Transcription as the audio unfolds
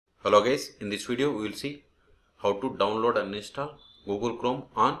Hello guys, in this video we will see how to download and install Google Chrome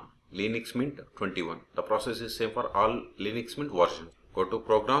on Linux Mint 21. The process is same for all Linux Mint versions. Go to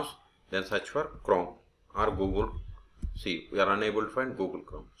programs, then search for Chrome or Google. See, we are unable to find Google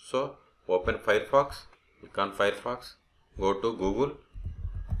Chrome. So open Firefox, click on Firefox, go to Google,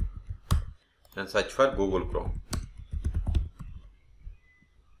 then search for Google Chrome.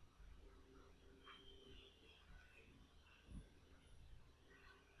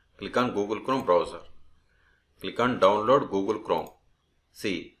 Click on Google Chrome browser. Click on download Google Chrome.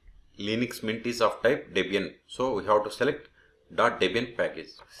 See, Linux Mint is of type Debian. So we have to select .debian package.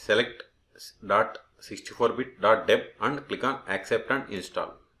 Select .64bit.deb and click on accept and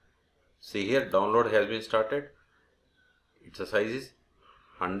install. See here, download has been started. Its size is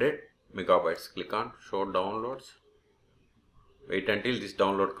 100 megabytes. Click on show downloads. Wait until this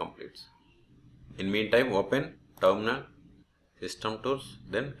download completes. In meantime, open terminal, system tools,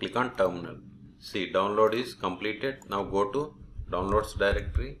 then click on terminal. See, download is completed. Now go to downloads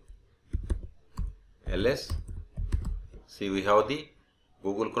directory, ls. See, we have the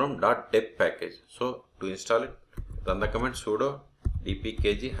Google Chrome .deb package. So to install it, run the command sudo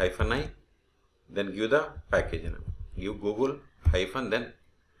dpkg-i, then give the package name. Give Google hyphen, then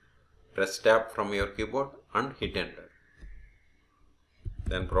press tab from your keyboard and hit enter.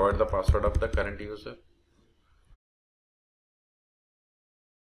 Then provide the password of the current user.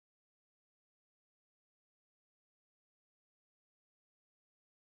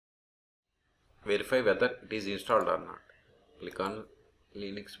 Verify whether it is installed or not. Click on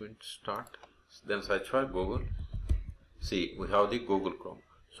Linux Mint start, then search for Google. See, we have the Google Chrome.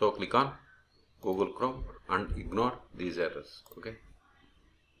 So click on Google Chrome and ignore these errors. Okay.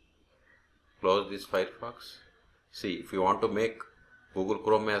 Close this Firefox. See, if you want to make Google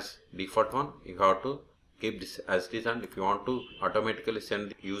Chrome as default one, you have to keep this as it is, and if you want to automatically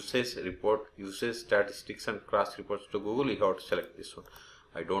send usage report, usage statistics and cross reports to Google, you have to select this one.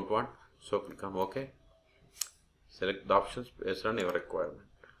 I don't want, so click on OK. Select the options based on your requirement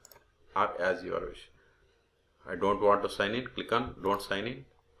or as your wish. I don't want to sign in, click on don't sign in.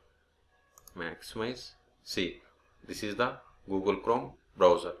 Maximize. See, this is the Google Chrome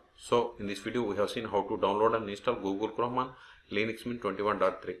browser. So in this video we have seen how to download and install Google Chrome on Linux Mint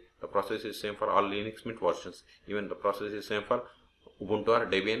 21.3. The process is same for all Linux Mint versions. Even the process is same for Ubuntu or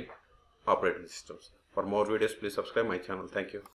Debian operating systems. For more videos, please subscribe my channel. Thank you.